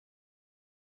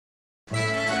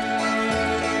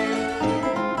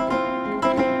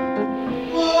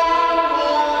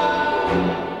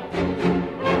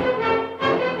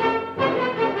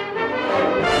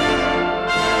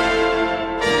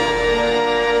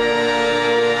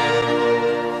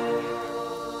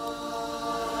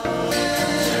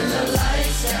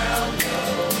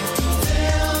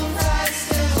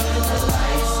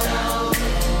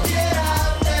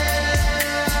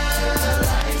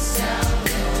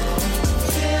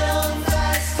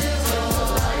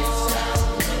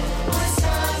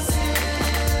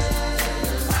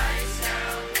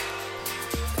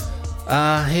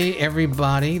Hey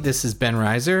everybody, this is Ben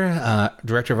Reiser,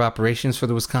 Director of Operations for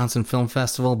the Wisconsin Film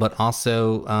Festival, but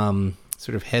also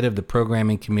sort of head of the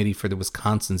programming committee for the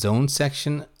Wisconsin Zone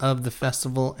section of the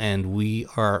festival. And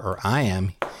I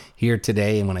am here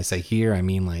today, and when I say here, I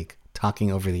mean like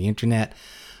talking over the internet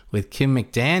with Kim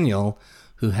McDaniel,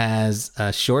 who has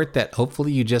a short that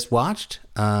hopefully you just watched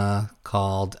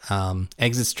called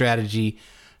Exit Strategy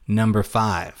Number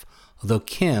 5. Although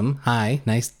Kim, hi,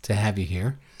 nice to have you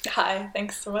here. Hi,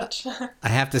 thanks so much. I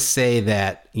have to say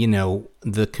that,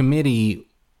 the committee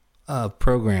of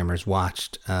programmers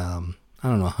watched,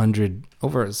 100,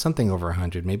 over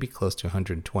 100, maybe close to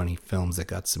 120 films that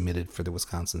got submitted for the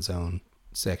Wisconsin Zone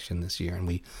section this year. And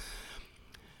we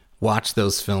watched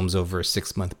those films over a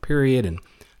 6-month period and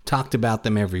talked about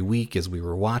them every week as we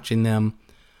were watching them.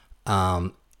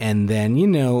 And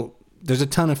then, there's a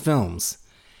ton of films.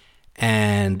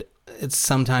 And it's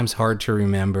sometimes hard to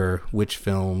remember which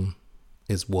film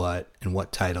is what and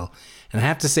what title. And I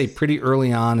have to say, pretty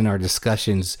early on in our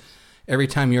discussions, every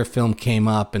time your film came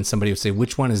up and somebody would say,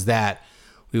 which one is that?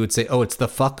 We would say, oh, it's the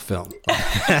fuck film.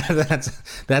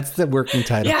 that's the working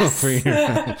title for your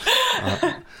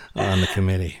on the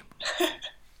committee.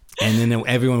 And then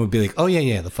everyone would be like, oh,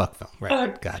 yeah, the fuck film.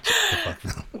 Right, gotcha, the fuck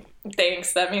film.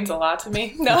 Thanks, that means a lot to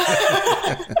me. No.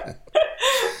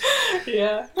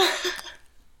 Yeah.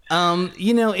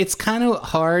 It's kind of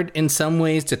hard in some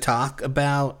ways to talk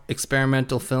about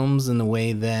experimental films in the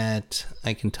way that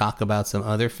I can talk about some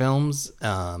other films.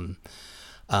 So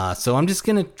I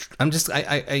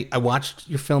watched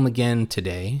your film again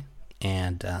today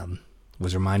and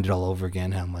was reminded all over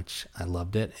again how much I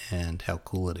loved it and how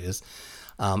cool it is.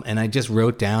 And I just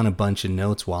wrote down a bunch of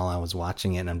notes while I was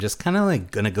watching it, and I'm just kind of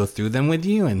like going to go through them with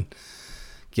you and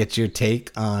get your take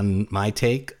on my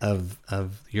take of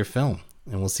your film.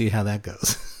 And we'll see how that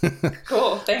goes.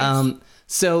 Cool, thanks.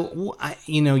 So,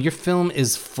 your film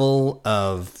is full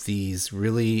of these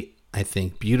really, I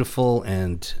think, beautiful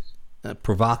and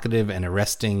provocative and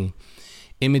arresting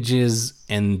images,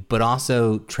 but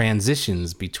also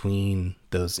transitions between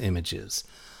those images.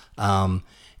 And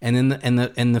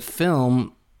the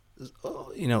film,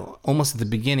 almost at the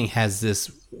beginning has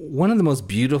this one of the most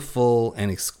beautiful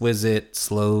and exquisite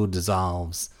slow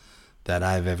dissolves that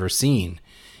I've ever seen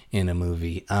in a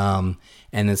movie. And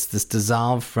it's this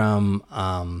dissolve from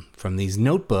these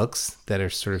notebooks that are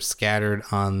sort of scattered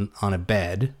on a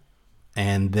bed.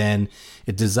 And then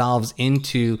it dissolves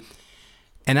into,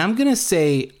 and I'm going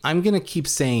to keep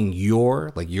saying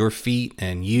your feet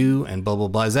and you and blah, blah,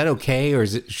 blah. Is that okay? Or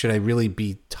should I really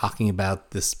be talking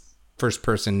about this first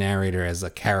person narrator as a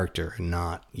character and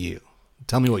not you?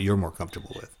 Tell me what you're more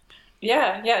comfortable with.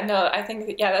 Yeah, no, I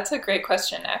think, that's a great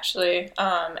question, actually.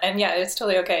 And yeah, it's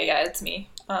totally okay. Yeah, it's me.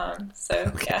 Okay.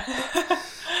 Yeah.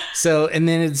 So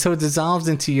it dissolves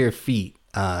into your feet,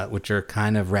 which are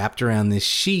kind of wrapped around this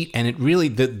sheet. And it really,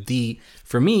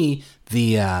 for me,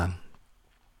 the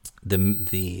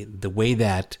way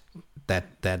that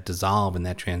dissolve and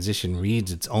that transition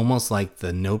reads, it's almost like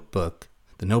the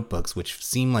notebooks, which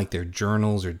seem like they're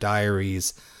journals or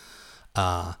diaries,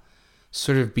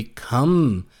 sort of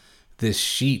become this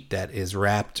sheet that is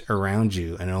wrapped around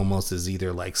you and almost is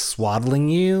either like swaddling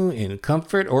you in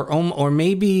comfort or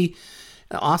maybe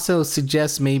also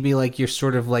suggests maybe like you're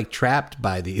sort of like trapped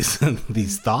by these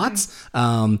these thoughts.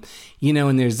 And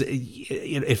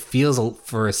it feels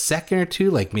for a second or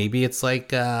two like maybe it's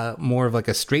like more of like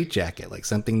a straitjacket, like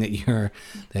something that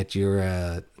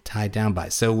you're tied down by.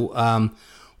 So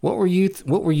what were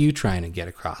you trying to get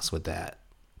across with that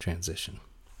transition?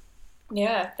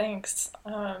 Yeah, thanks.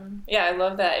 I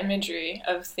love that imagery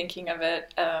of thinking of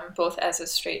it both as a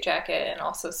straitjacket and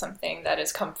also something that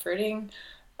is comforting.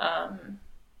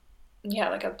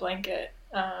 Like a blanket.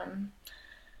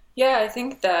 I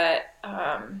think that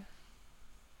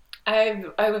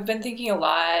I've been thinking a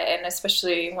lot, and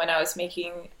especially when I was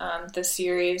making the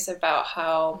series, about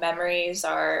how memories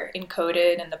are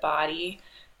encoded in the body.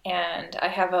 And I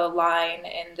have a line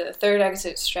in the third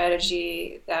exit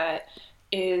strategy that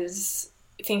is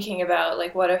thinking about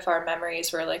like, what if our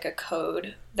memories were like a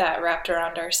code that wrapped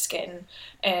around our skin,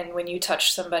 and when you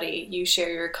touch somebody, you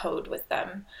share your code with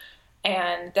them.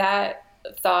 And that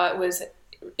thought was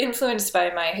influenced by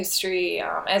my history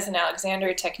as an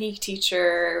Alexander technique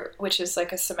teacher, which is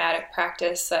like a somatic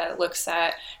practice that looks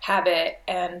at habit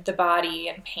and the body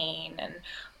and pain, and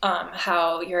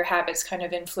how your habits kind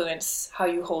of influence how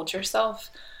you hold yourself.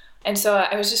 And so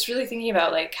I was just really thinking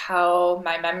about like how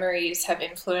my memories have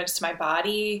influenced my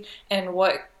body, and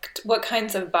what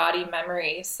kinds of body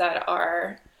memories that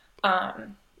are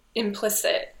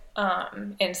implicit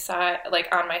inside,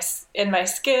 like in my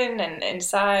skin and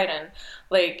inside, and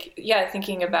like yeah,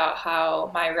 thinking about how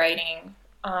my writing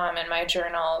and my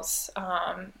journals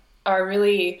are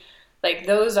really like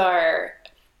those are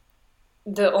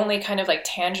the only kind of like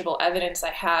tangible evidence I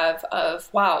have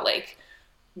of wow, like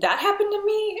that happened to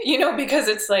me, you know, because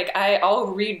it's like I'll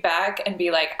read back and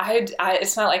be like,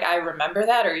 it's not like I remember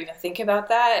that or even think about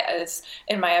that as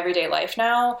in my everyday life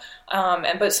now.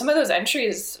 But some of those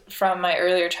entries from my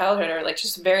earlier childhood are like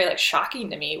just very like shocking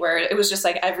to me, where it was just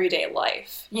like everyday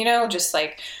life, you know, just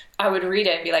like I would read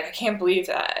it and be like, I can't believe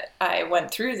that I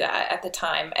went through that at the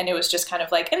time. And it was just kind of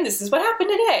like, and this is what happened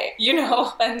today, you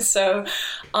know? And so,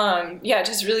 yeah,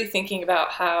 just really thinking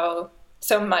about how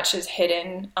so much is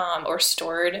hidden or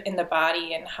stored in the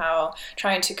body, and how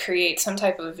trying to create some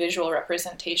type of visual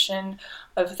representation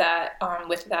of that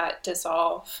with that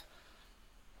dissolve.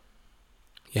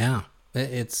 Yeah,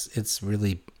 it's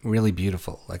really, really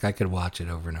beautiful. Like I could watch it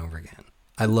over and over again.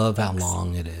 I love how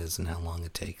long it is and how long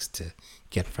it takes to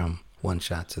get from one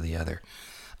shot to the other.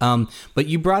 But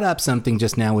you brought up something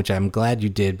just now, which I'm glad you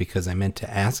did, because I meant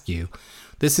to ask you.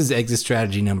 This is exit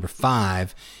strategy number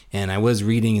 5, and I was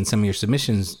reading in some of your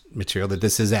submissions material that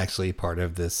this is actually part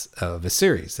of this of a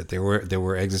series, that there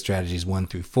were exit strategies 1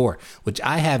 through 4, which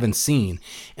I haven't seen,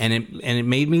 and it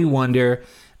made me wonder: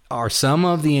 are some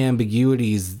of the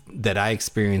ambiguities that I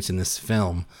experienced in this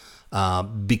film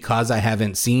because I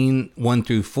haven't seen 1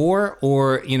 through 4,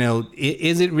 or you know,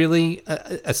 is it really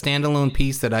a standalone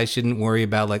piece that I shouldn't worry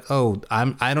about? Like, oh,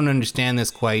 I don't understand this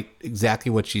quite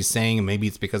exactly what she's saying, and maybe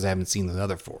it's because I haven't seen the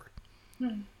other 4.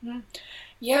 Mm-hmm.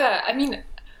 Yeah, I mean,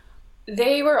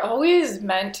 they were always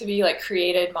meant to be like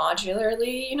created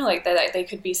modularly, you know, like that they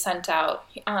could be sent out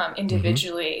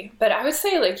individually. Mm-hmm. But I would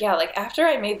say like, yeah, like after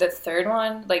I made the third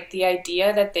one, like the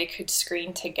idea that they could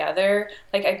screen together,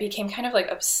 like I became kind of like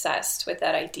obsessed with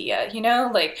that idea, you know,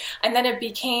 like, and then it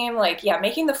became like, yeah,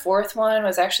 making the fourth one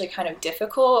was actually kind of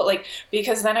difficult, like,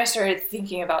 because then I started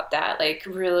thinking about that like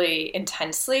really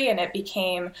intensely, and it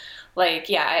became like,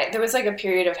 yeah, there was like a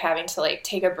period of having to like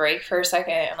take a break for a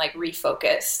second and like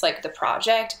refocus like the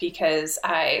project, because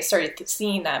I started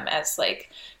seeing them as like,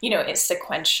 you know, it's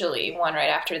sequentially one right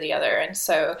after the other. And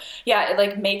so, yeah, it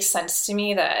like makes sense to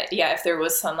me that, yeah, if there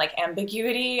was some like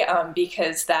ambiguity,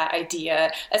 because that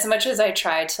idea, as much as I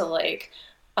tried to like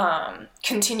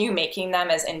continue making them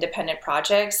as independent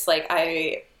projects, like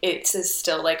it's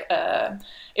still like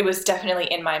it was definitely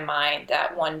in my mind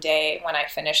that one day when I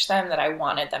finished them that I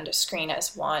wanted them to screen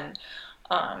as one.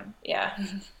 Yeah.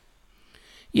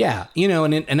 Yeah, you know,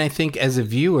 and I think as a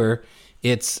viewer,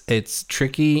 it's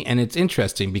tricky and it's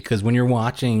interesting, because when you're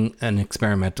watching an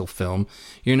experimental film,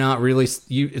 you're not really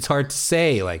it's hard to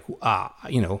say like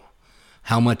you know,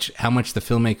 how much the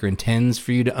filmmaker intends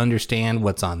for you to understand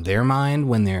what's on their mind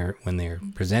when they're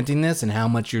presenting this, and how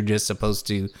much you're just supposed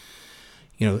to,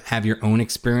 you know, have your own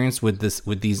experience with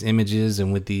these images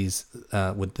and with these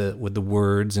with the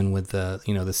words and with the,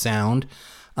 you know, the sound.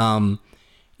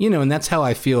 You know, and that's how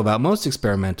I feel about most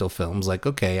experimental films. Like,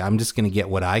 okay, I'm just going to get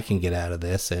what I can get out of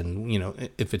this. And, you know,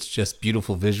 if it's just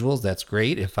beautiful visuals, that's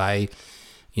great. If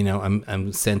you know,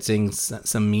 I'm sensing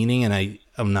some meaning and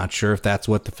I'm not sure if that's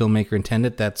what the filmmaker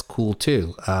intended, that's cool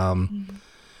too.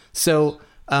 So,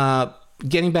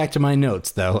 getting back to my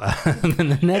notes though,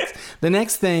 the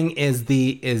next thing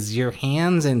is your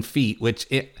hands and feet, which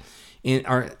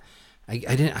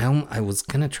I was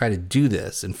gonna try to do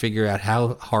this and figure out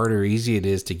how hard or easy it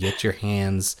is to get your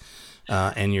hands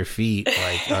and your feet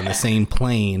like on the same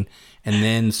plane, and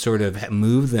then sort of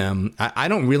move them. I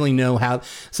don't really know how.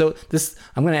 So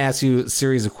I'm going to ask you a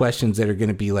series of questions that are going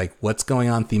to be like, what's going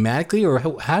on thematically,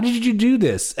 or how did you do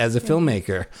this as a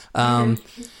filmmaker?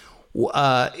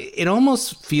 It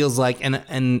almost feels like,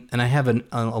 and I have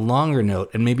a longer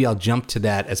note, and maybe I'll jump to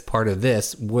that as part of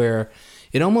this, where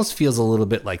it almost feels a little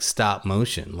bit like stop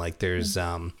motion. Like there's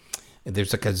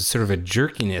like a sort of a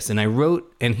jerkiness. And I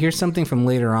wrote, and here's something from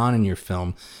later on in your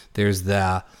film. There's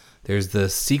the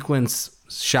sequence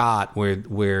shot where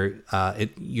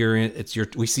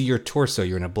we see your torso.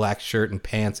 You're in a black shirt and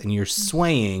pants, and you're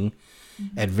swaying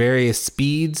at various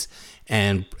speeds.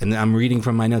 And I'm reading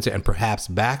from my notes, and perhaps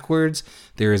backwards.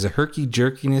 There is a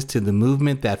herky-jerkiness to the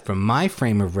movement that, from my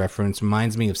frame of reference,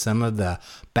 reminds me of some of the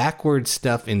backward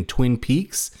stuff in Twin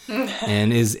Peaks,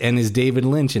 and is David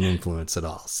Lynch an influence at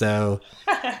all? So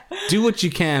do what you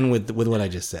can with what I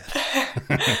just said.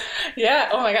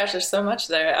 Yeah. Oh my gosh, there's so much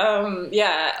there.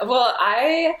 Yeah. Well,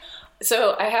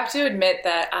 So I have to admit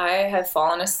that I have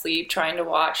fallen asleep trying to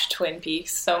watch Twin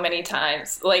Peaks so many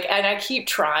times. Like, and I keep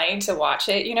trying to watch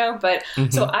it, but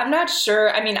so Hmm. I'm not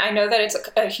sure. I mean, I know that it's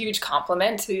a huge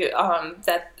compliment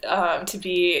to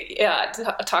be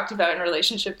talked about in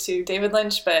relationship to David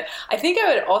Lynch, but I think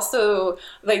I would also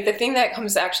like the thing that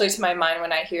comes actually to my mind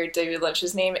when I hear David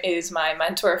Lynch's name is my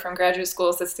mentor from graduate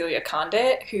school, Cecilia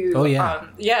Condit, Oh who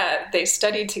yeah. they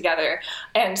studied together,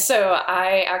 and so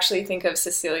I actually think of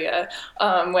Cecilia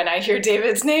when I hear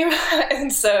David's name.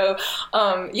 And so,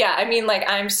 yeah, I mean, like,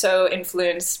 I'm so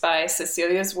influenced by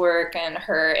Cecilia's work and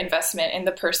her investment in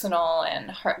the personal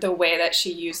and the way that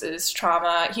she uses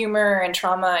humor and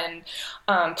trauma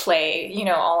and play,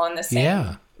 all in the Yeah.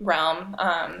 same realm.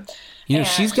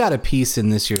 She's And got a piece in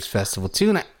this year's festival too,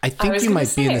 and I I think was you going to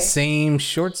might be in the say, same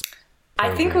shorts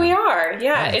I think we program. are. Oh,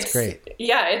 that's great.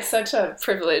 It's such a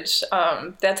privilege.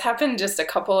 That's happened just a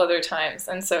couple other times,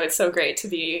 and so it's so great to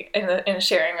be in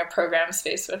sharing a program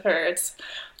space with her. It's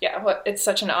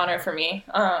such an honor for me.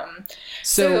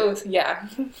 So, So yeah,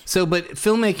 but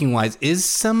filmmaking wise, is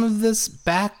some of this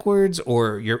backwards,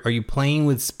 or are you playing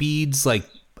with speeds like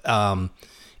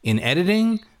in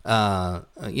editing?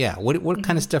 Yeah. What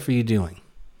kind of stuff are you doing?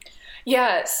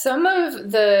 yeah. Some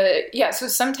of the So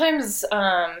sometimes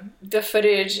the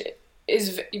footage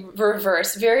is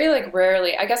reversed very like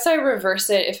rarely. I guess I reverse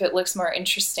it if it looks more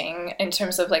interesting in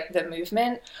terms of like the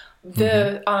movement. Hmm.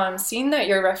 The scene that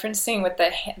you're referencing with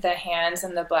the hands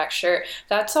and the black shirt,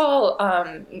 that's all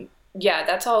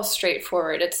that's all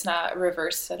straightforward. It's not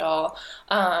reversed at all.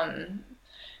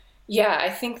 Yeah, I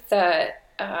think that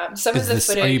some of Is the this?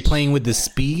 Are you footage. playing with the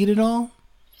speed at all,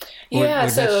 Yeah, or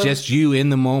that's so just you in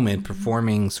the moment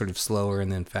performing sort of slower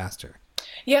and then faster?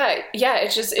 yeah,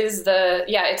 it just is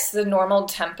it's the normal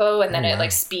tempo and Oh then it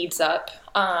like wow. speeds up.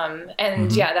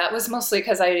 And Hmm. yeah, that was mostly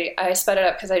because I sped it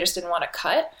up because I just didn't want to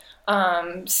cut.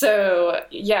 So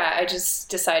yeah, I just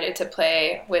decided to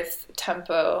play with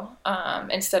tempo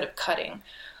instead of cutting.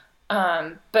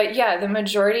 But yeah, the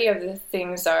majority of the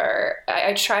things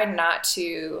I try not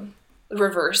to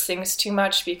reverse things too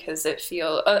much because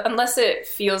unless it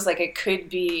feels like it could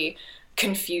be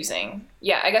confusing.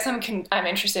 Yeah, I guess I'm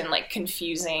interested in like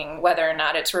confusing whether or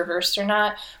not it's reversed or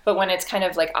not. But when it's kind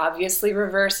of like obviously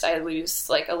reversed, I lose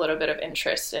like a little bit of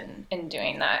interest in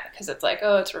doing that because it's like,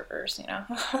 oh, it's reversed. Yeah.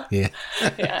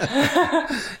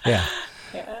 Yeah. Yeah.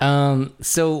 Yeah.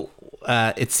 So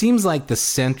it seems like the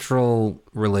central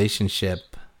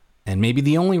relationship, and maybe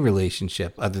the only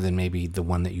relationship, other than maybe the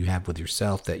one that you have with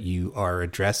yourself, that you are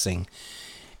addressing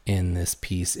in this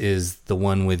piece, is the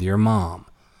one with your mom.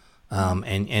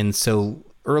 And so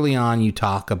early on, you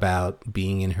talk about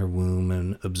being in her womb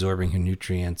and absorbing her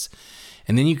nutrients,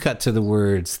 and then you cut to the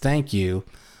words "thank you."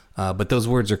 But those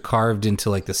words are carved into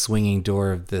like the swinging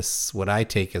door of this, what I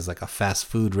take as like a fast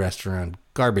food restaurant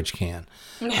garbage can,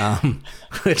 um,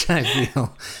 which I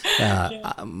feel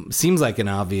seems like an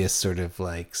obvious sort of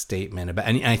like statement about.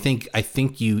 And I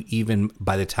think you, even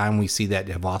by the time we see that,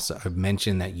 have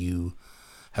mentioned that you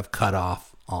have cut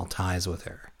off all ties with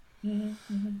her.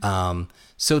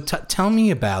 So tell me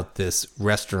about this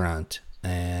restaurant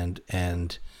and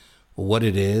what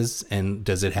it is, and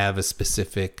does it have a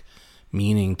specific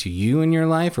meaning to you in your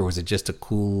life, or was it just a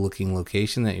cool looking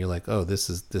location that you're like, oh, this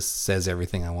says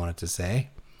everything I wanted to say?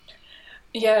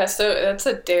 Yeah, so that's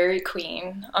a Dairy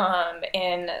Queen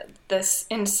in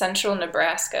central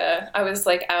Nebraska. I was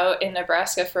like out in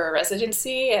Nebraska for a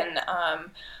residency, and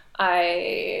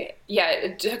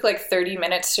it took like 30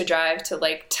 minutes to drive to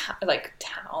like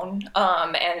town.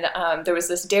 And there was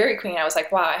this Dairy Queen. I was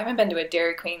like, wow, I haven't been to a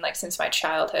Dairy Queen like since my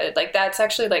childhood. Like that's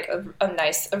actually like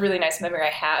a really nice memory I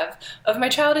have of my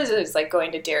childhood is like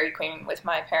going to Dairy Queen with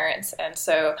my parents. And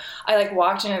so I like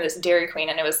walked into this Dairy Queen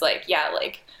and it was like, yeah,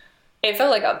 like it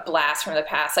felt like a blast from the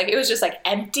past. Like it was just like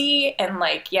empty and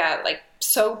like, yeah, like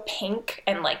so pink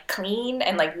and like clean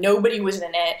and like nobody was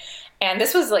in it. And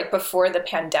this was like before the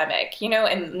pandemic,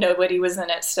 and nobody was in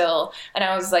it still. And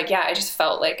I was like, yeah, I just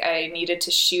felt like I needed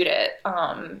to shoot it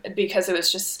because it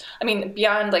was just, I mean,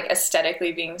 beyond like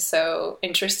aesthetically being so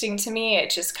interesting to me,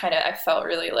 it just kind of, I felt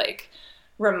really like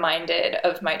reminded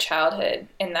of my childhood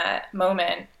in that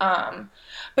moment.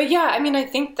 But yeah, I mean, I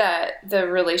think that the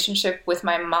relationship with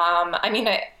my mom, I mean,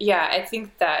 I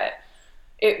think that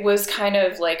it was kind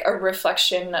of like a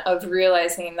reflection of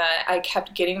realizing that I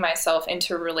kept getting myself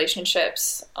into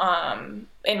relationships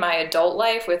in my adult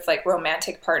life with like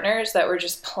romantic partners that were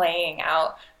just playing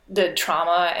out the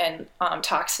trauma and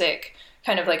toxic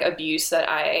kind of like abuse that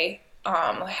I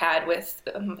had with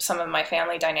some of my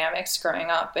family dynamics growing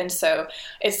up. And so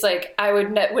it's like I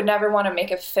would never want to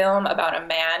make a film about a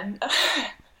man.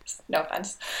 no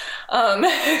offense.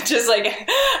 Just like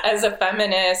as a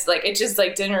feminist, like it just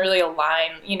like didn't really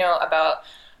align, about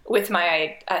with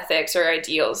my ethics or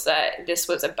ideals that this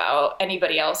was about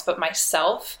anybody else but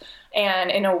myself.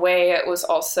 And in a way, it was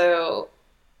also,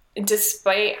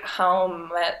 despite how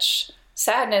much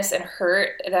sadness and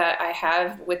hurt that I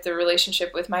have with the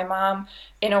relationship with my mom,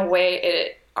 in a way,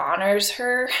 it honors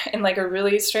her in like a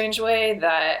really strange way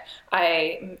that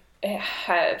I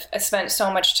have spent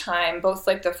so much time, both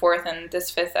like the fourth and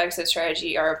this fifth exit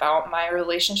strategy are about my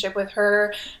relationship with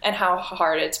her and how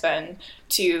hard it's been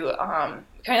to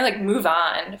kind of like move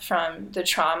on from the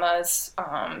traumas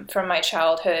from my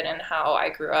childhood and how I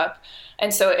grew up.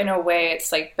 And so in a way,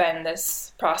 it's like been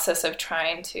this process of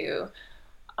trying to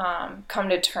come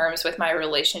to terms with my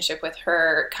relationship with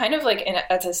her, kind of like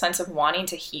as a sense of wanting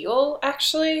to heal,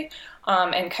 actually,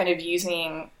 and kind of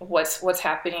using what was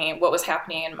happening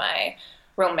in my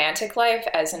romantic life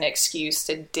as an excuse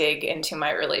to dig into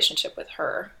my relationship with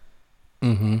her.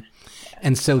 Mm-hmm. Yeah.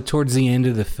 And so towards the end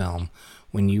of the film,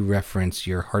 when you reference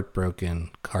your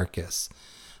heartbroken carcass,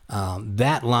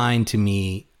 that line to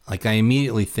me, like I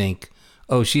immediately think,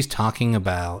 oh, she's talking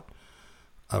about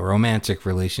a romantic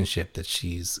relationship that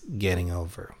she's getting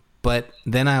over. But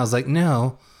then I was like,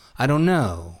 no, I don't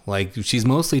know. Like, she's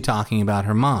mostly talking about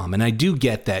her mom. And I do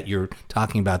get that you're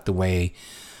talking about the way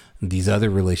these other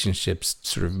relationships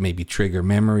sort of maybe trigger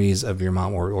memories of your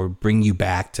mom or bring you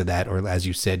back to that. Or as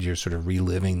you said, you're sort of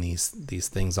reliving these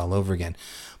things all over again.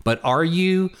 But are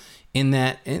you in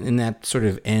that sort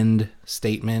of end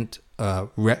statement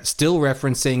still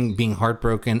referencing being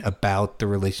heartbroken about the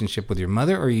relationship with your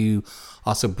mother, or are you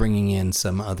also bringing in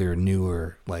some other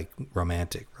newer, like,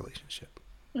 romantic relationship?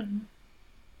 Mm-hmm.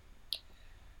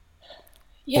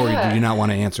 Yeah. Or do you not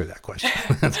want to answer that question?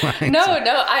 That's fine. No,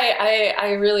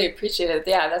 I really appreciate it.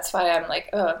 Yeah, that's why I'm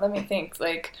like, oh, let me think.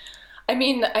 Like, I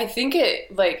mean, I think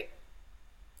it, like,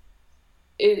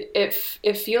 it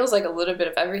feels like a little bit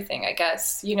of everything, I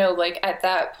guess. Like, at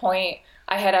that point,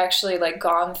 I had actually like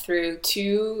gone through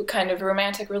 2 kind of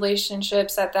romantic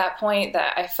relationships at that point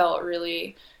that I felt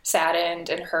really saddened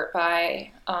and hurt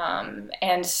by.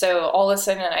 And so all of a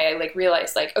sudden I like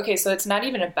realized like, okay, so it's not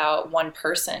even about one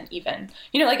person even,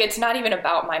 like it's not even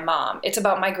about my mom. It's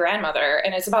about my grandmother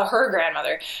and it's about her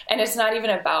grandmother. And it's not even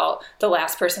about the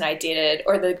last person I dated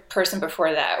or the person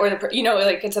before that or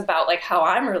like it's about like how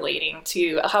I'm relating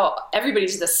to how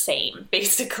everybody's the same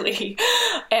basically.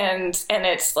 And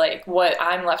it's like what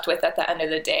I'm left with at the end of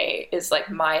the day is like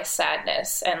my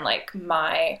sadness and like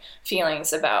my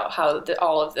feelings about how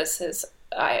all of this is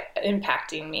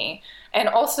impacting me. And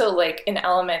also like an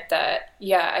element that,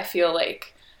 I feel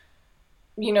like,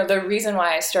 the reason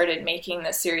why I started making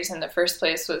this series in the first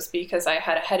place was because I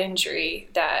had a head injury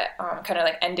that kind of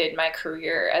like ended my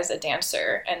career as a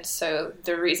dancer. And so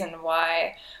the reason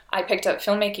why I picked up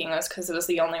filmmaking was because it was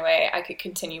the only way I could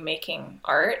continue making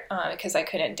art because I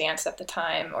couldn't dance at the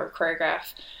time or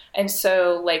choreograph. And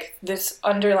so like this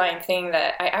underlying thing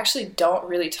that I actually don't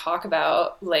really talk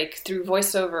about like through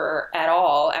voiceover at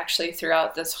all actually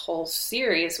throughout this whole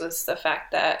series was the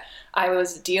fact that I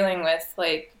was dealing with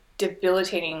like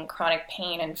debilitating chronic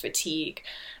pain and fatigue.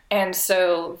 And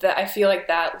so I feel like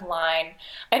that line,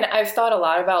 and I've thought a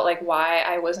lot about like why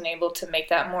I wasn't able to make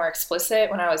that more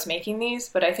explicit when I was making these,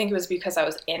 but I think it was because I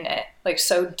was in it like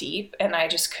so deep and I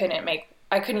just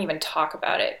I couldn't even talk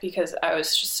about it because I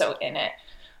was just so in it.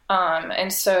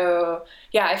 And so,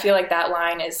 I feel like that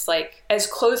line is like as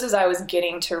close as I was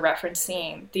getting to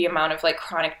referencing the amount of like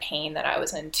chronic pain that I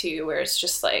was into, where it's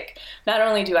just like, not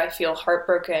only do I feel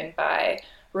heartbroken by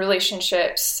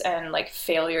relationships and like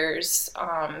failures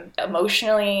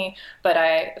emotionally, but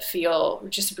I feel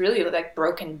just really like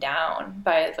broken down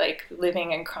by like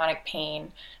living in chronic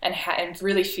pain and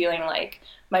really feeling like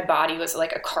my body was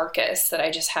like a carcass that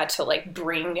I just had to like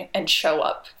bring and show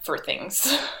up for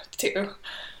things too.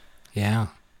 Yeah,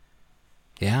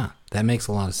 that makes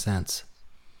a lot of sense.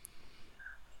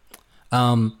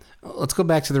 Let's go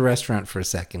back to the restaurant for a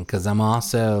second, because I'm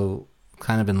also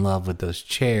kind of in love with those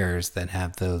chairs that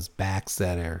have those backs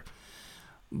that are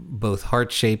both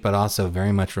heart-shaped, but also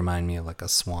very much remind me of like a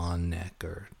swan neck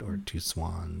or 2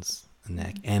 swans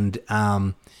neck. And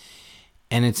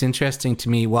it's interesting to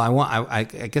me. Well, I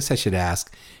guess I should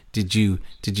ask, did you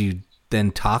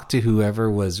then talk to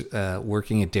whoever was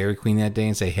working at Dairy Queen that day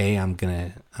and say, hey, I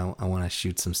want to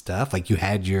shoot some stuff? Like, you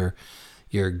had your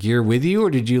gear with you, or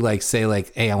did you like say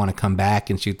like, hey, I want to come back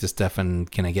and shoot this stuff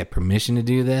and can I get permission to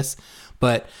do this?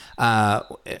 But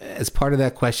as part of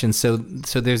that question, so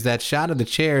there's that shot of the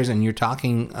chairs and you're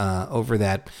talking over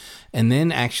that, and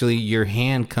then actually your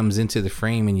hand comes into the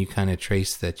frame and you kind of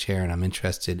trace the chair, and I'm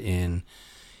interested in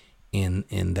in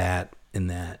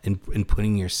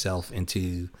putting yourself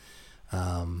into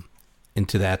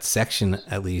that section,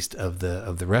 at least of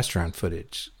the restaurant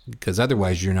footage, because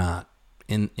otherwise you're not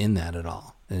in that at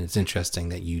all. And it's interesting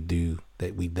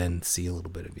that we then see a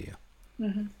little bit of you.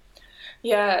 Mm-hmm.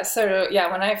 Yeah. So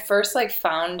yeah, when I first like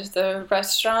found the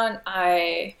restaurant,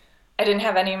 I didn't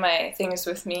have any of my things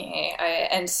with me.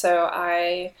 And so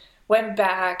I went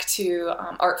back to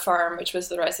Art Farm, which was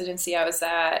the residency I was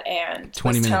at, and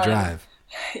 20-minute drive.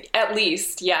 At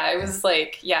least, yeah. It was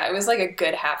like a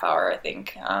good half hour, I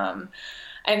think.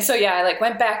 And so yeah, I like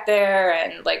went back there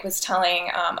and like was telling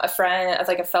a friend,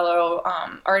 like a fellow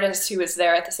artist who was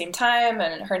there at the same time,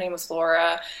 and her name was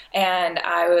Laura. And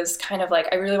I was kind of like,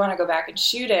 I really want to go back and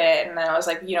shoot it. And then I was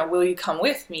like, will you come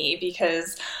with me?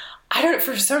 Because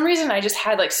for some reason, I just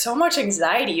had like so much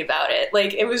anxiety about it.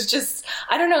 Like it was just,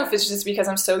 I don't know if it's just because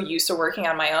I'm so used to working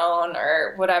on my own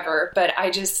or whatever, but I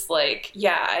just like,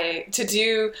 I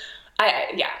don't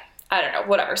know,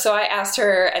 whatever. So I asked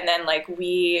her, and then like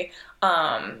we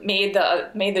made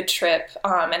the trip,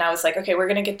 and I was like, okay, we're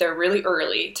gonna get there really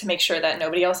early to make sure that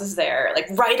nobody else is there, like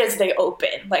right as they open.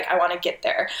 Like I want to get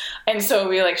there. And so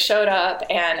we like showed up,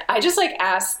 and I just like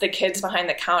asked the kids behind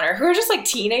the counter, who are just like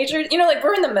teenagers, like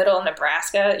we're in the middle of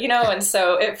Nebraska, and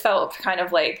so it felt kind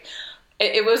of like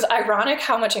it was ironic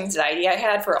how much anxiety I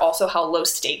had for also how low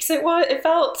stakes it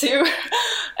felt too.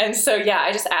 And so yeah,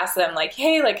 I just asked them like,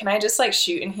 hey, like, can I just like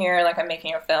shoot in here? Like I'm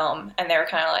making a film. And they were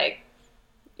kind of like,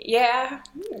 yeah,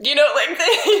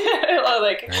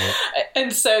 like,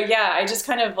 and so, yeah, I just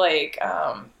kind of like,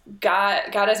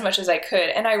 got as much as I could.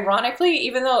 And ironically,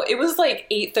 even though it was like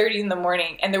 8:30 in the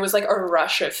morning and there was like a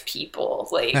rush of people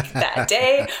like that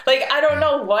day, like, I don't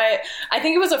know what, I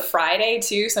think it was a Friday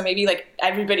too. So maybe like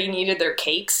everybody needed their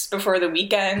cakes before the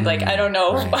weekend. Like, I don't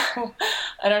know. Right.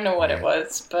 I don't know what it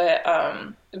was, but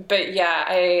yeah,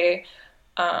 I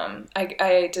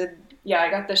did. Yeah,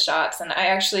 I got the shots, and I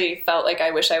actually felt like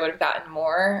I wish I would have gotten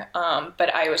more,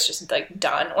 but I was just like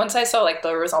done. Once I saw like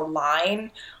there was a line,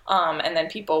 and then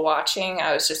people watching,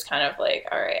 I was just kind of like,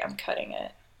 all right, I'm cutting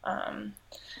it.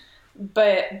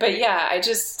 But yeah,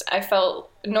 I felt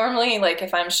normally like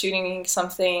if I'm shooting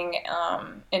something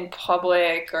in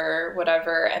public or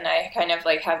whatever, and I kind of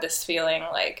like have this feeling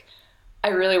like I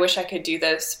really wish I could do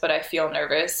this, but I feel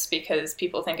nervous because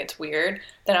people think it's weird,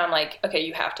 then I'm like, okay,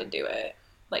 you have to do it.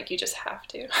 Like, you just have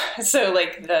to. So,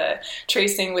 like, the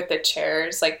tracing with the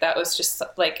chairs, like, that was just,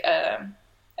 like, a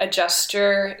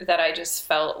gesture that I just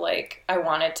felt like I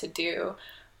wanted to do.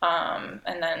 And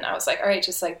then I was like, all right,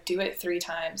 just, like, do it 3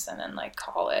 times and then, like,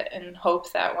 call it and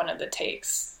hope that one of the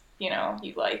takes, you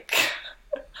like.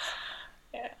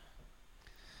 Yeah.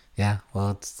 Yeah,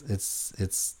 well, it's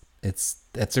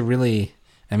a really,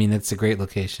 I mean, it's a great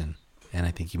location, and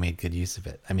I think you made good use of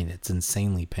it. I mean, it's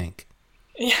insanely pink.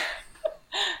 Yeah.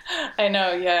 I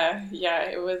know, yeah,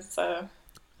 it was. I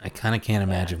kind of can't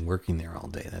imagine working there all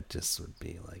day. That just would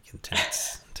be like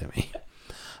intense to me.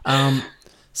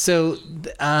 So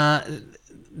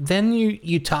then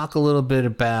you talk a little bit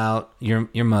about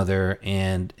your mother,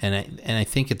 and I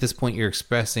think at this point you're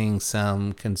expressing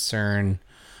some concern,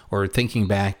 or thinking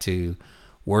back to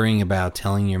worrying about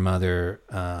telling your mother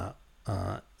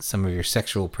some of your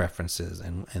sexual preferences,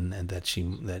 and that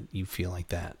you feel like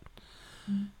that.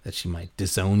 That she might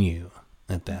disown you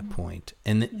at that point.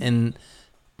 And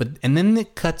then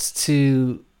it cuts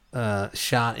to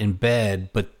shot in bed,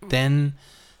 but then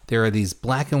there are these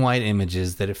black and white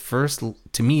images that at first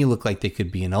to me look like they could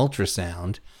be an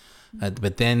ultrasound,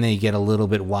 but then they get a little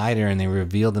bit wider and they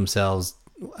reveal themselves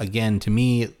again. To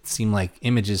me, it seemed like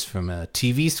images from a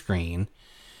TV screen,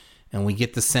 and we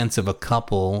get the sense of a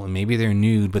couple, and maybe they're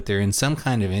nude, but they're in some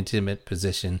kind of intimate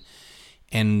position.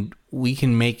 And we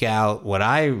can make out what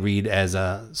I read as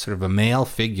a sort of a male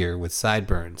figure with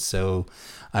sideburns. So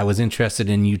I was interested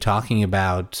in you talking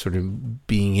about sort of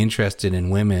being interested in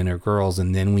women or girls,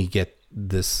 and then we get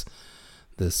this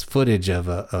footage of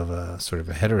a sort of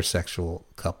a heterosexual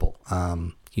couple.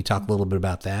 Can you talk a little bit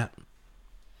about that?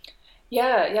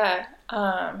 Yeah.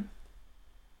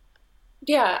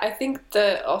 I think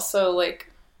that also like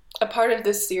a part of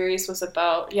this series was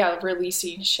about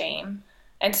releasing shame.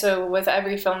 And so with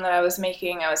every film that I was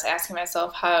making, I was asking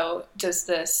myself, how does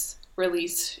this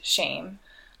release shame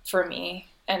for me?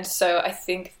 And so I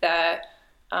think that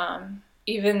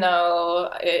even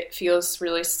though it feels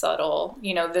really subtle,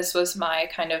 this was my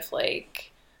kind of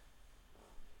like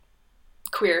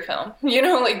queer film,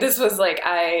 like this was like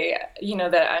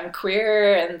that I'm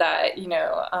queer, and that,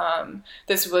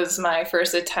 this was my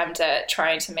first attempt at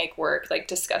trying to make work like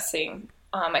discussing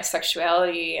my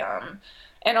sexuality,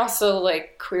 and also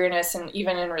like queerness, and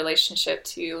even in relationship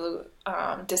to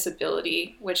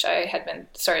disability, which I had been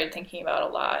started thinking about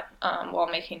a lot while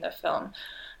making the film.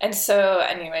 And so,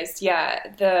 anyways, yeah,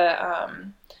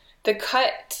 the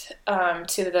cut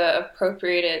to the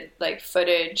appropriated like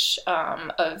footage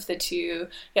of the two,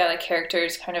 yeah, like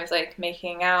characters kind of like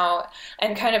making out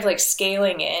and kind of like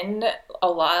scaling in a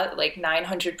lot, like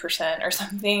 900% or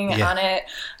something Yeah. on it.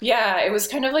 Yeah, it was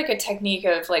kind of like a technique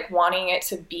of like wanting it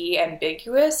to be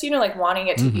ambiguous, you know, like wanting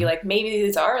it to be Mm-hmm. like maybe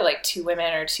these are like two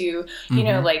women or two, you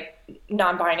know, Mm-hmm. like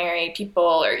non-binary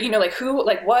people, or you know, like who,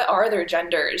 like what are their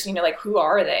genders, you know, like who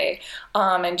are they,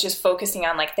 and just focusing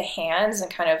on like the hands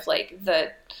and kind of like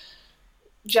the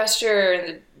gesture and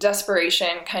the desperation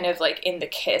kind of like in the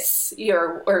kiss,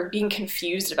 or being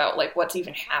confused about like what's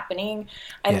even happening.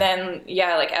 And Yeah. then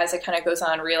yeah, like as it kind of goes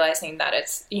on, realizing that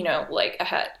it's, you know, like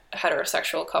a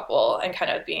heterosexual couple, and kind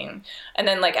of being, and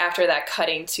then like after that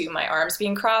cutting to my arms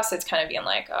being crossed, it's kind of being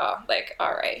like, oh, like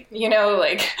all right, you know,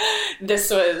 like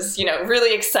this was, you know,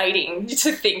 really exciting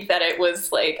to think that it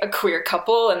was like a queer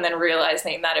couple, and then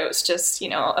realizing that it was just, you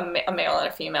know, a male and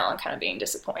a female, and kind of being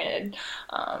disappointed.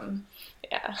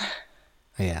 Yeah.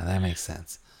 Yeah, that makes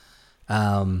sense.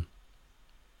 Um,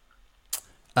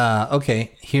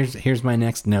 okay, here's my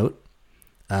next note.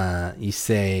 You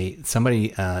say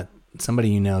somebody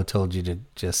you know told you to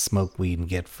just smoke weed and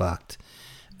get fucked,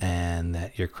 and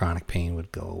that your chronic pain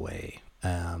would go away.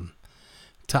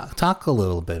 Talk a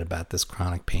little bit about this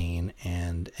chronic pain,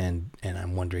 and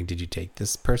I'm wondering, did you take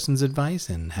this person's advice,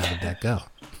 and how did that go?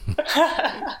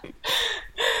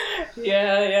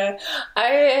 Yeah.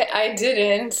 I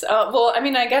didn't. Well, I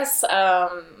mean, I guess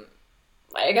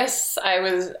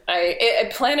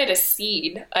it planted a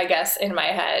seed, I guess, in my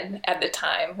head at the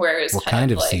time, where it was What kind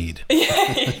kind of of like, seed?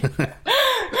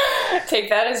 take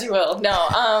that as you will. No,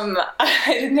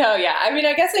 no, yeah. I mean,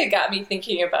 I guess it got me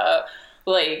thinking about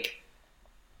like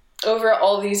over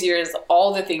all these years,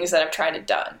 all the things that I've tried to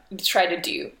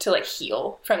do to like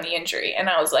heal from the injury. And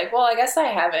I was like, well, I guess I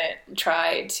haven't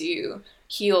tried to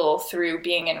heal through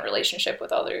being in a relationship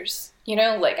with others. You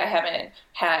know, like I haven't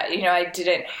had, you know,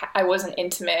 I wasn't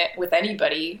intimate with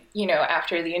anybody, you know,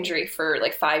 after the injury for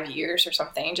like 5 years or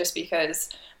something, just because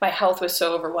my health was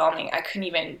so overwhelming. I couldn't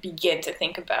even begin to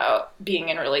think about being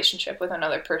in a relationship with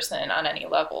another person on any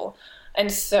level.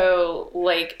 And so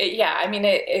like, yeah, I mean,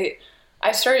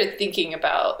 I started thinking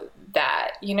about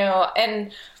that, you know,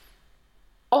 and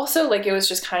also like it was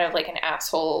just kind of like an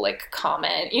asshole like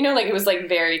comment, you know, like it was like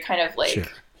very kind of like, Sure.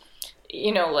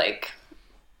 you know, like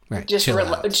Right. just Chill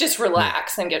out. just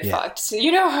relax and get Yeah. fucked, you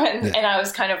know. And, Yeah. and I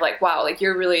was kind of like, wow, like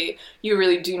you really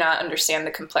do not understand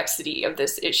the complexity of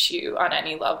this issue on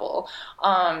any level.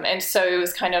 And so it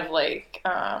was kind of like,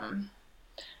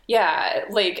 yeah,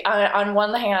 like on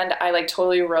one hand, I like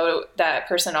totally wrote that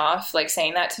person off, like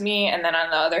saying that to me. And then on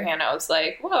the other hand, I was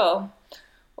like, well,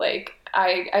 like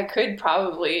I could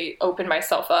probably open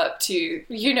myself up to,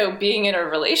 you know, being in a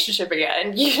relationship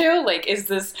again, you know, like,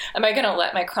 am I going to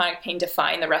let my chronic pain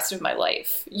define the rest of my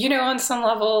life, you know, on some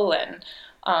level? And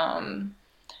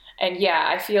yeah,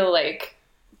 I feel like,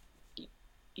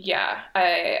 yeah,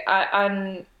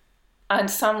 on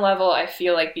some level, I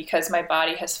feel like because my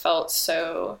body has felt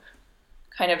so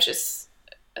kind of just,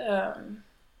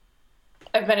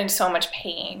 I've been in so much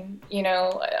pain, you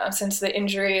know, since the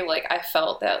injury. Like I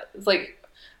felt that like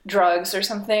drugs or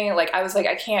something, like I was like,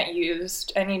 I can't use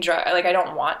any drug. Like I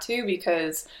don't want to,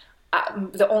 because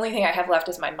the only thing I have left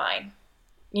is my mind,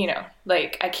 you know,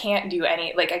 like I can't do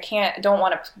any, like don't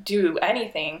want to do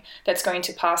anything that's going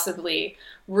to possibly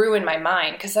ruin my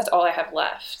mind, because that's all I have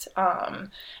left.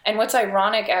 And what's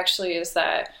ironic actually is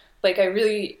that like I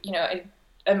really, you know,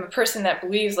 I'm a person that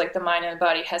believes like the mind and the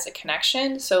body has a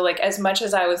connection. So like as much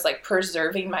as I was like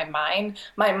preserving my mind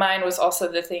was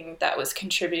also the thing that was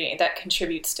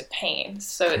contributes to pain.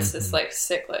 So it's this like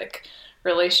cyclic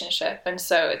relationship. And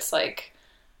so it's like,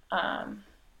 yeah.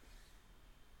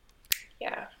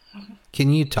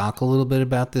 Can you talk a little bit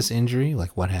about this injury,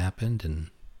 like what happened, and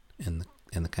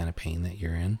the kind of pain that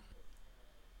you're in?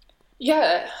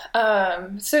 Yeah.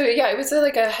 So yeah, it was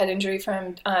like a head injury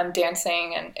from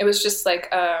dancing, and it was just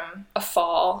like a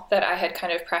fall that I had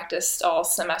kind of practiced all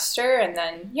semester, and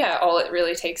then yeah, all it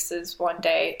really takes is one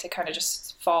day to kind of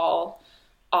just fall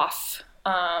off,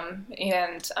 and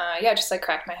yeah, just like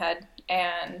cracked my head.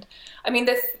 And I mean,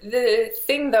 the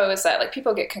thing though is that like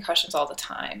people get concussions all the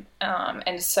time,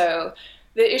 and so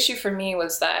the issue for me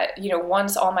was that, you know,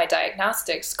 once all my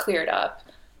diagnostics cleared up,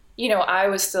 you know, I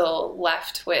was still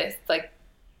left with like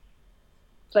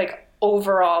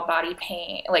overall body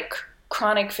pain, like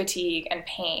chronic fatigue and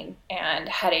pain and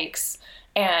headaches.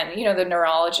 And, the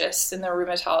neurologists and the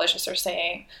rheumatologists are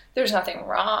saying there's nothing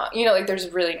wrong. Like there's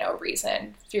really no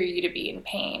reason for you to be in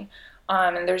pain.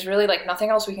 And there's really like nothing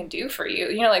else we can do for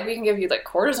you. Like we can give you like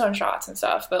cortisone shots and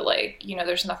stuff, but like,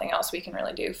 there's nothing else we can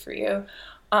really do for you.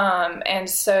 And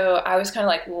so I was kind of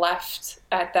like left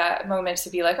at that moment to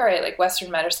be like, all right, like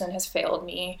Western medicine has failed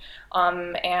me.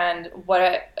 And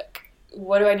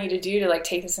what do I need to do to like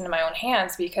take this into my own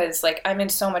hands? Because like I'm in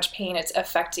so much pain, it's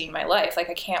affecting my life. Like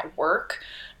I can't work,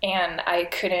 and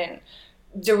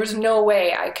there was no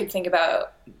way I could think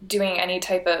about doing any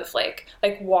type of like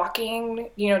walking,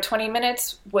 20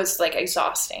 minutes was like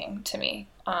exhausting to me.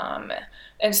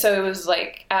 And so it was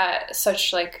like at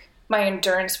such like, my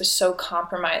endurance was so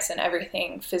compromised and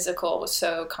everything physical was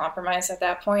so compromised at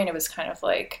that point. It was kind of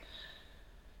like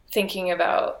thinking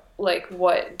about like,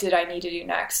 what did I need to do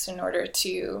next in order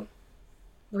to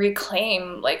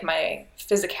reclaim like my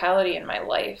physicality in my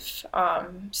life?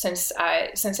 Since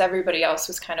everybody else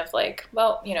was kind of like,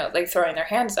 well, like throwing their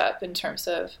hands up in terms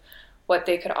of what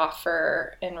they could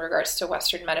offer in regards to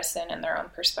Western medicine and their own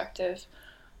perspective.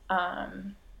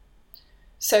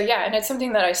 So yeah, and it's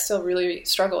something that I still really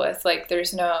struggle with. Like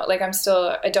there's no, like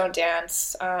I don't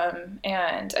dance,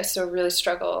 and I still really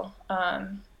struggle,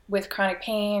 with chronic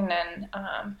pain and,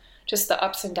 just the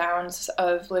ups and downs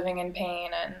of living in pain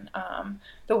and,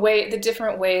 the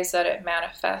different ways that it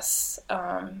manifests,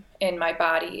 in my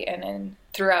body and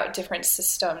throughout different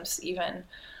systems even.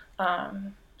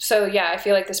 So yeah, I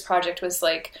feel like this project was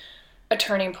like a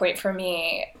turning point for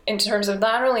me in terms of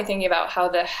not only thinking about how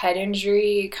the head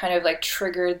injury kind of like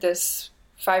triggered this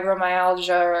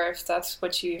fibromyalgia, or if that's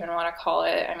what you even want to call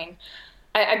it. I mean,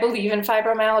 I believe in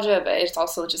fibromyalgia, but it's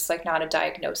also just like not a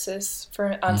diagnosis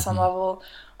on some level.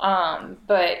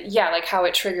 But yeah, like how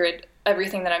it triggered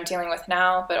everything that I'm dealing with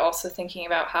now, but also thinking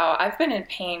about how I've been in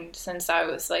pain since I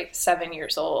was like 7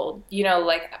 years old.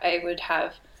 Like I would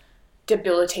have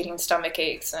debilitating stomach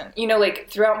aches and like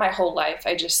throughout my whole life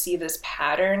I just see this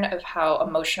pattern of how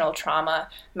emotional trauma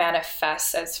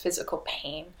manifests as physical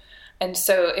pain. And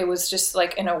so it was just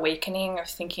like an awakening of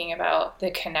thinking about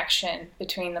the connection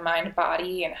between the mind and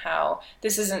body and how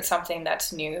this isn't something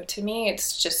that's new to me.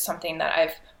 It's just something that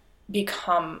I've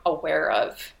become aware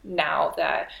of now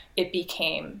that it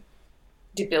became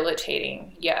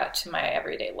debilitating, to my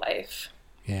everyday life.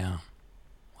 Yeah.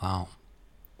 Wow.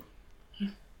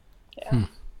 Yeah.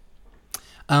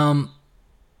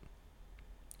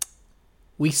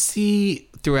 We see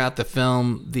throughout the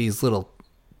film these little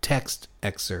text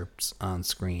excerpts on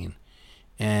screen,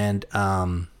 and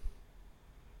I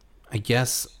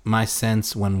guess my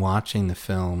sense when watching the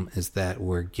film is that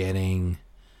we're getting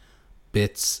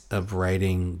bits of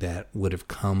writing that would have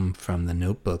come from the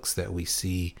notebooks that we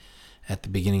see at the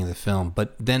beginning of the film.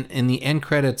 But then in the end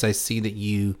credits, I see that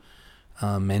you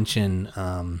mention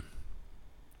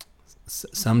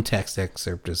some text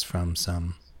excerpt is from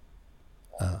some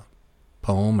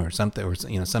poem or something, or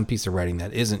some piece of writing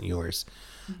that isn't yours.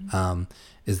 Mm-hmm.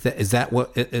 Is that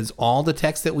what is all the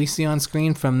text that we see on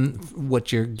screen from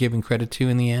what you're giving credit to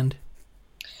in the end?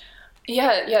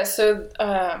 Yeah. So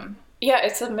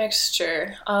it's a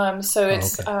mixture. So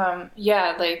it's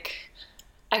okay. Like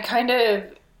I kind of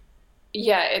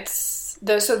it's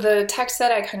the text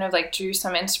that I kind of like drew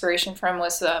some inspiration from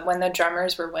was When the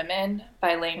Drummers Were Women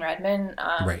by Lane Redman.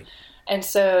 Right. And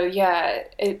so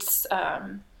it's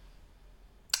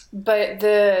but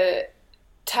the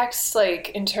text, like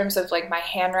in terms of like my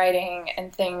handwriting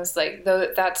and things like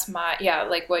that's my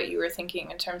like what you were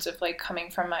thinking in terms of like coming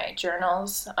from my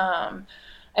journals.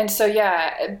 And so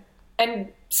and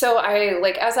so I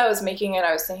like as I was making it,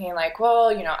 I was thinking like, well,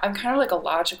 I'm kind of like a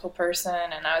logical person,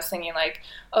 and I was thinking like,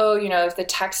 oh,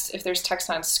 if there's text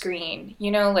on screen,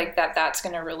 like that's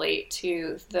going to relate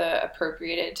to the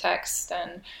appropriated text,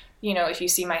 and if you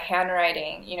see my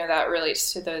handwriting, that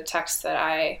relates to the text that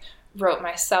I wrote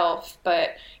myself.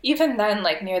 But even then,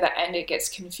 like near the end, it gets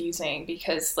confusing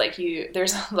because like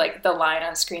there's like the line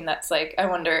on screen that's like, I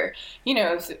wonder,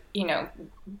 if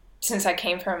since I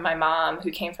came from my mom,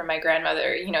 who came from my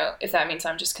grandmother, if that means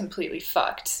I'm just completely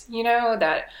fucked,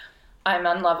 that I'm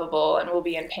unlovable and will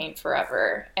be in pain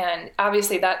forever. And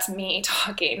obviously that's me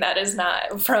talking. That is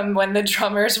not from When the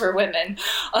Drummers Were Women.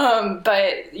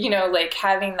 But, like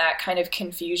having that kind of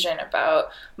confusion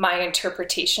about my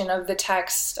interpretation of the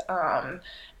text, and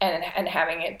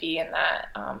having it be in that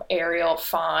Arial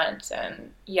font,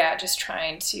 and just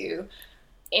trying to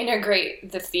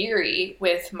integrate the theory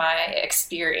with my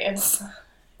experience.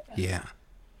 Yeah.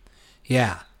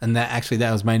 And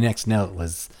that was my next note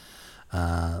was,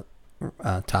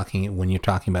 talking when you're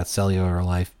talking about cellular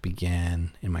life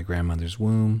began in my grandmother's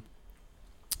womb.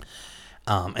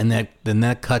 And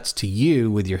that cuts to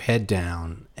you with your head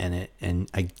down, and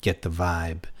I get the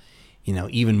vibe,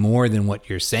 even more than what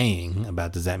you're saying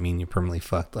about does that mean you're permanently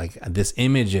fucked? Like this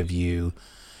image of you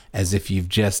as if you've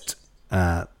just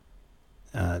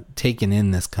taken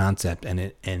in this concept, and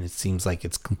it seems like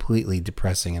it's completely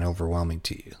depressing and overwhelming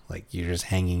to you. Like you're just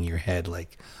hanging your head,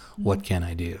 like, what can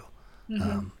I do?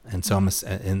 And so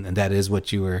and that is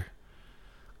what you were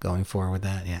going for with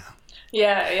that, yeah.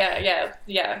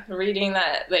 Yeah. Reading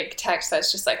that like text,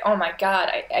 that's just like, oh my God,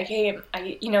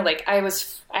 I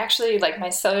was actually like my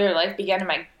cellular life began in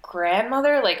my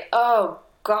grandmother. Like, oh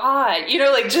God,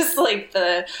 like just like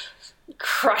the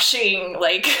crushing,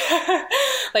 like,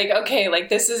 like, okay, like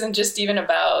this isn't just even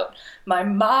about my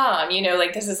mom,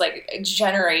 like this is like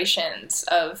generations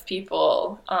of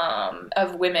people,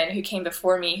 of women who came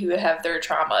before me who have their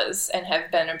traumas and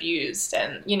have been abused,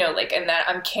 and like, and that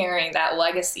I'm carrying that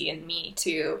legacy in me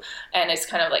too. And it's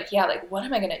kind of like, yeah, like what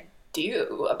am I gonna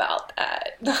do about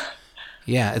that?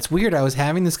 Yeah, it's weird. I was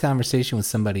having this conversation with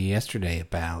somebody yesterday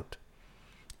about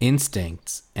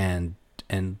instincts and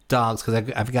dogs,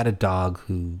 because I've got a dog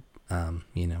who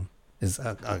is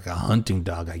a hunting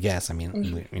dog, I guess. I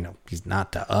mean, he's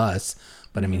not to us,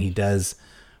 but I mean, he does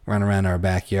run around our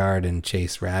backyard and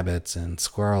chase rabbits and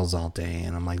squirrels all day.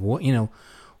 And I'm like,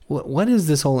 what is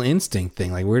this whole instinct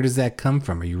thing? Like, where does that come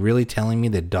from? Are you really telling me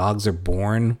that dogs are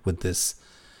born with this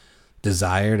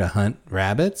desire to hunt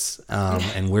rabbits?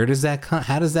 And where does that come?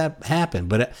 How does that happen?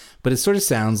 But it sort of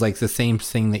sounds like the same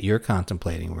thing that you're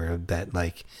contemplating, where that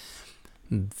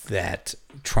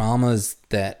traumas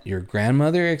that your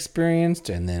grandmother experienced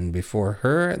and then before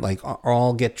her, like,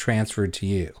 all get transferred to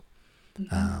you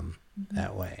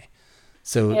that way.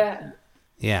 So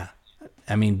yeah.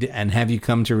 I mean, and have you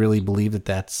come to really believe that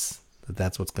that's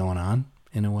what's going on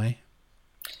in a way?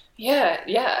 Yeah,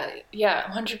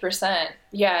 100%.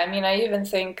 Yeah, I mean, I even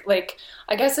think, like,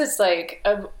 I guess it's like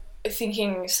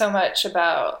thinking so much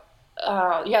about,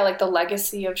 like the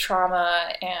legacy of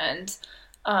trauma, and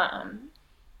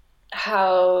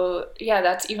how,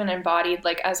 that's even embodied,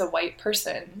 like, as a white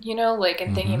person, like,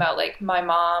 and thinking about, like, my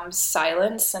mom's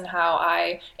silence and how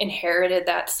I inherited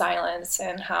that silence,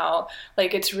 and how,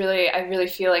 like, I really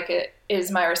feel like it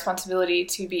is my responsibility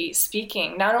to be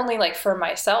speaking, not only, like, for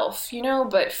myself,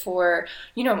 but for,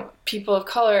 people of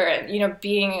color, and,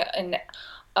 being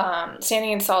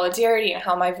standing in solidarity, and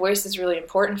how my voice is really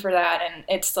important for that. And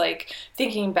it's like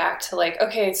thinking back to, like,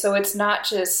 okay, so it's not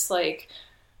just like,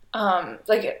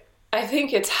 I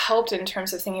think it's helped in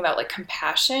terms of thinking about, like,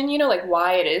 compassion, like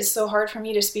why it is so hard for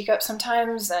me to speak up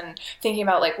sometimes, and thinking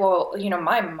about, like, well,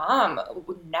 my mom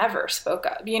never spoke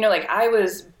up, like I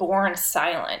was born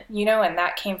silent, and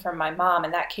that came from my mom,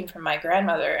 and that came from my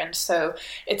grandmother. And so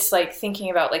it's like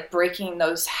thinking about, like, breaking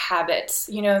those habits,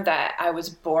 that I was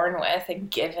born with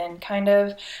and given, kind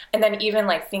of. And then even,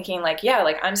 like, thinking, like, yeah,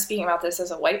 like, I'm speaking about this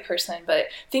as a white person, but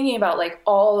thinking about, like,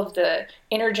 all of the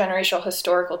intergenerational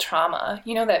historical trauma,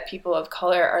 that people of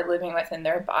color are living with in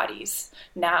their bodies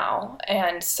now.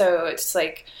 And so it's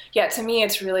like, yeah, to me,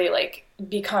 it's really, like,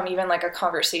 become even, like, a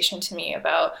conversation to me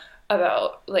about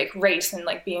like race, and,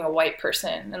 like, being a white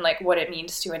person, and, like, what it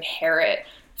means to inherit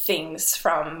things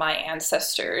from my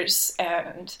ancestors,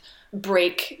 and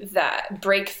break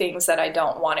things that I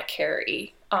don't want to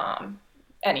carry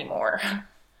anymore.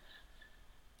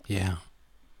 Yeah.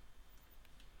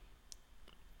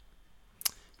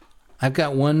 I've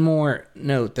got one more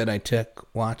note that I took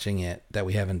watching it that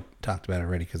we haven't talked about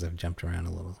already because I've jumped around a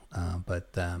little.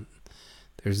 But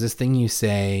there's this thing you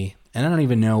say, and I don't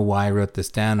even know why I wrote this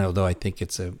down, although I think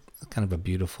it's a kind of a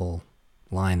beautiful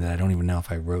line that I don't even know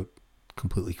if I wrote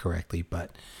completely correctly,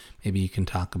 but maybe you can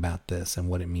talk about this and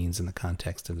what it means in the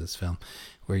context of this film,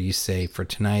 where you say, "For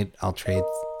tonight, I'll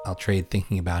trade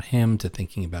thinking about him to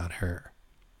thinking about her."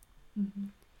 Mm-hmm.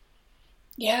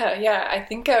 Yeah. I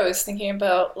think I was thinking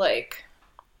about, like,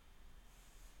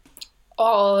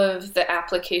 all of the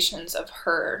applications of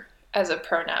her as a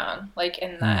pronoun, like,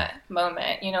 in that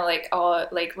moment,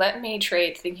 like, let me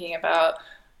trade thinking about,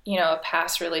 a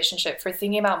past relationship for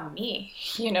thinking about me,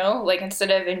 like, instead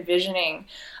of envisioning.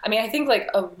 I mean, I think, like,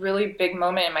 a really big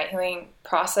moment in my healing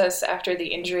process after the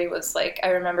injury was, like, I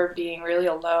remember being really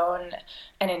alone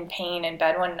and in pain in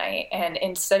bed one night, and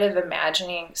instead of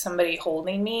imagining somebody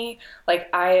holding me, like,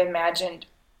 I imagined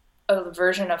a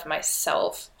version of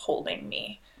myself holding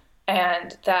me.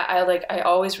 And that I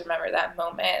always remember that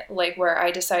moment, like, where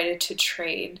I decided to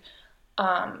trade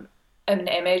an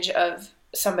image of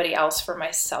somebody else for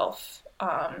myself,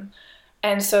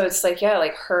 And so it's like, yeah,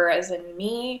 like her as in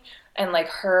me and like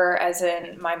her as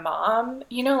in my mom,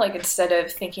 you know, like instead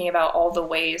of thinking about all the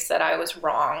ways that I was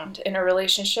wronged in a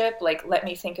relationship, like let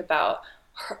me think about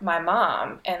my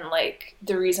mom and like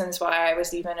the reasons why I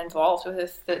was even involved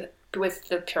with the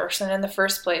person in the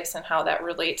first place and how that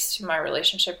relates to my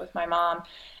relationship with my mom.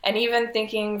 And even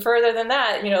thinking further than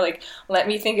that, you know, like let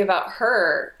me think about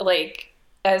her like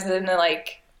as in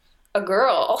like a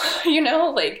girl, you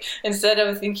know, like instead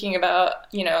of thinking about,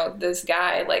 you know, this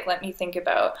guy, like let me think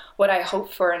about what I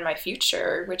hope for in my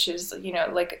future, which is, you know,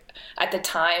 like at the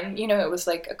time, you know, it was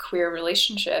like a queer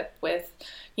relationship with,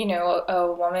 you know,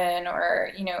 a woman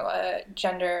or, you know, a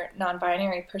gender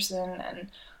non-binary person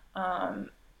and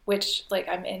which like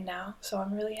I'm in now, so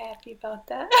I'm really happy about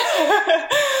that.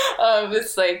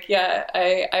 It's like, yeah,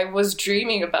 I was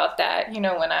dreaming about that, you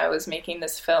know, when I was making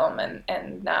this film,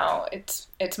 and now it's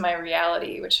my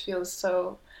reality, which feels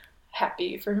so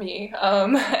happy for me.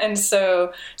 And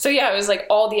so yeah, it was like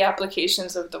all the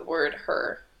applications of the word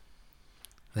her.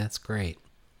 That's great.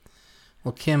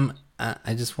 Well, Kim,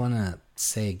 I just want to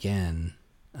say again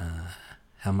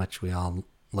how much we all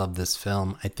love this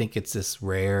film. I think it's this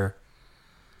rare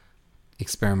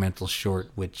experimental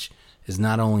short which is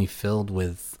not only filled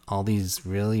with all these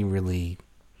really, really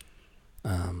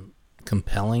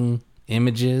compelling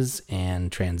images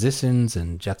and transitions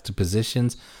and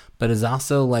juxtapositions, but is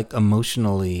also like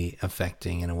emotionally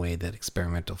affecting in a way that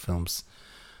experimental films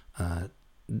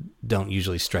don't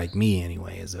usually strike me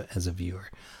anyway as a viewer.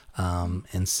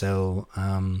 And so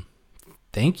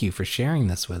thank you for sharing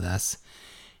this with us,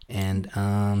 and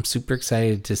I'm super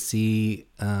excited to see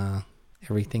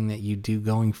everything that you do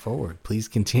going forward. Please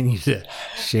continue to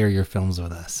share your films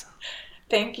with us.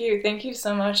 Thank you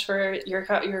so much for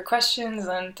your questions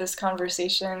and this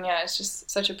conversation. Yeah, it's just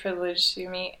such a privilege to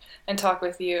meet and talk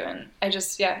with you, and I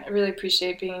really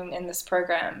appreciate being in this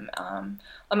program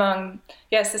among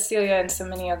Cecilia and so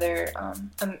many other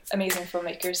amazing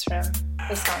filmmakers from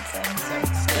Wisconsin.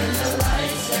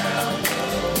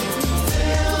 So.